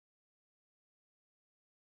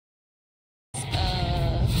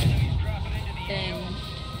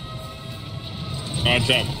Watch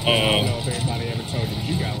out. I don't know if everybody ever told you, but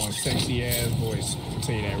you got one sexy ass voice. I'll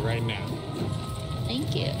tell you that right now.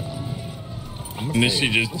 Thank you. And then she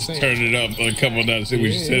just turned it up a couple times so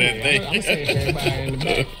we said that thing. I'm gonna say it for everybody in the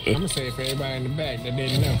back. I'm gonna say it for everybody in the back that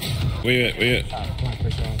didn't know. Where at? Come on,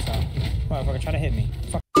 push it on top. Motherfucker, try to hit me.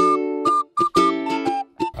 Fuck. Oh.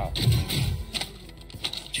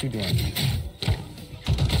 What you doing?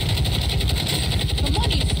 Come on,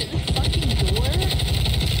 you stupid fucking door.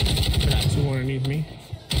 Got two underneath me.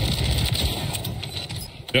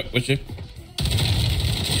 Yep, what's your?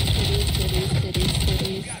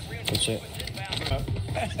 Cities. Good shit. I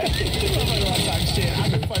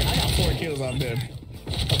got 4 kills on them.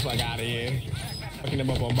 The fuck out of here. Fucking them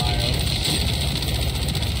up on bio.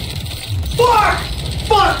 Fuck!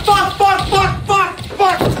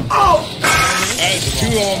 Oh! That's 2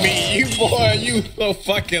 on me. You boy, you so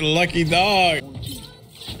fucking lucky dog.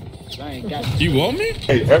 You want me?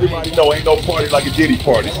 Hey, everybody know ain't no party like a Diddy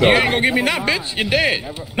party, so. You ain't gonna get me now, bitch. You're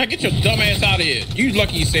dead. Now get your dumb ass out of here. You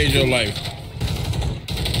lucky you saved your life.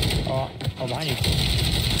 Oh, behind you.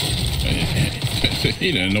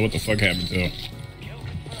 He didn't know what the fuck happened to him.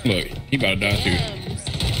 Look, he about to die too.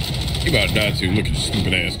 He about to die too. Look at your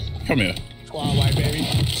stupid ass. Come here. Squad white, baby.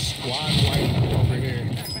 Squad white over here.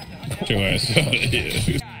 Get your ass out of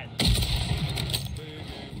here.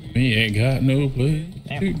 We ain't got no place.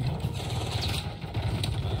 Damn.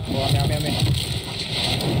 Oh, I'm in.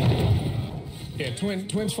 Yeah,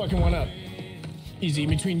 twins fucking one up. Easy,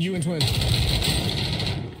 between you and twins.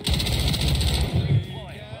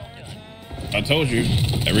 I told you,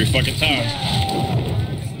 every fucking time.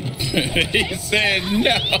 He said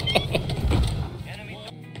no.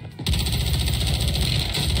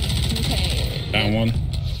 Okay. Down one.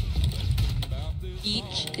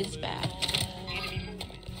 Each is back.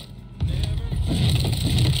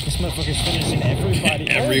 This motherfucker's finishing everybody.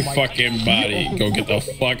 Every fucking body. Go get the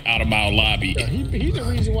fuck out of my lobby. He's the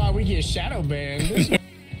reason why we get shadow banned.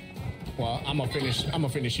 Well, I'm gonna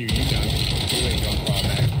finish you. You done. You ain't gonna fall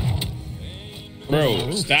back.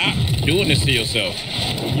 Bro, stop doing this to yourself.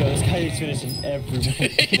 Yo, this guy is finishing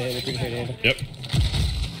everybody. Yep.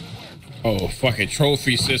 Oh, fucking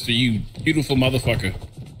trophy sister, you beautiful motherfucker.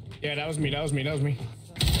 Yeah, that was me. Come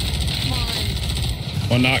on.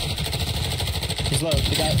 One knock. He's low.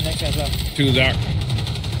 The guy next guy's low. 2 knock.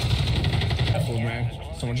 Oh man,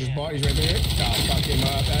 someone just bought. He's right there. Oh, fuck him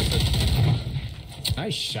up. That's it.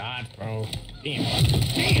 Nice shot, bro. Damn.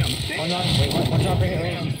 One knock. Wait, one drop right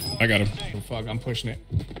here. I got him. Oh, fuck, I'm pushing it.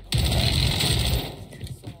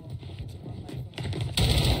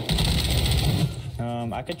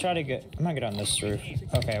 I could try to get. I might get on this roof.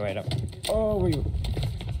 Okay, wait up. Oh, were you?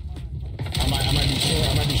 I might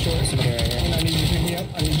be short. Somebody right here. I need you to pick me up.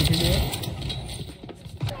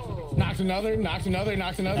 Knocked another.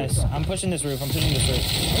 Nice. I'm pushing this roof. Push. I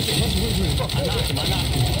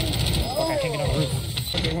knocked him. Okay, I can't get on the roof.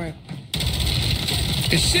 Where they went?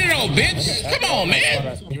 Shit on, bitch. Come on,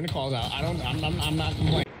 man. Even the calls out. I'm not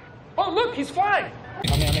complaining. Oh, look, he's flying!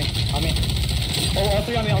 On me. Oh, all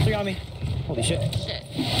three on me. Holy shit.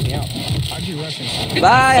 Me out. How'd you rush him?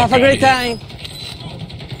 Bye, have a great time.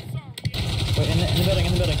 Wait, in the building.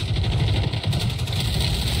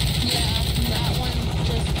 Yeah, that one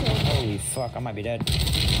just killed me. Holy fuck, I might be dead.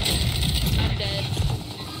 I'm dead.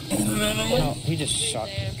 No, he just shot.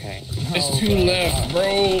 Okay. There's 2 left,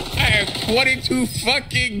 bro. I have 22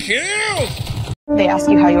 fucking kills. They ask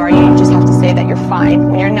you how you are, you just have to say that you're fine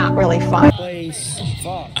when you're not really fine. Place.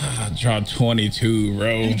 Fuck. I dropped 22,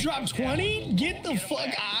 bro. You dropped 20? Get the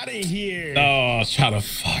fuck out of here. Oh, I was trying to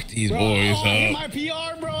fuck these boys I hit up. my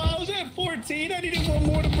PR, bro. I was at 14. I needed one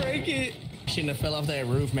more to break it. Shouldn't have fell off that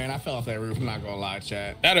roof, man. I fell off that roof. I'm not gonna lie,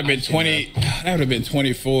 chat. That'd have been 20. That would have been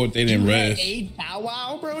 24 if they didn't rest. 8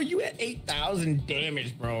 wow, bro. You had 8,000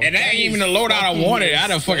 damage, bro. And that ain't even the loadout I wanted. I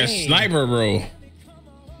had a fucking sniper, bro.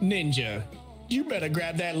 Ninja, you better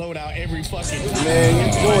grab that loadout every fucking time. Man,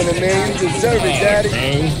 you doing it, man. You deserve it, daddy.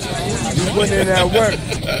 Bro. You putting in that work.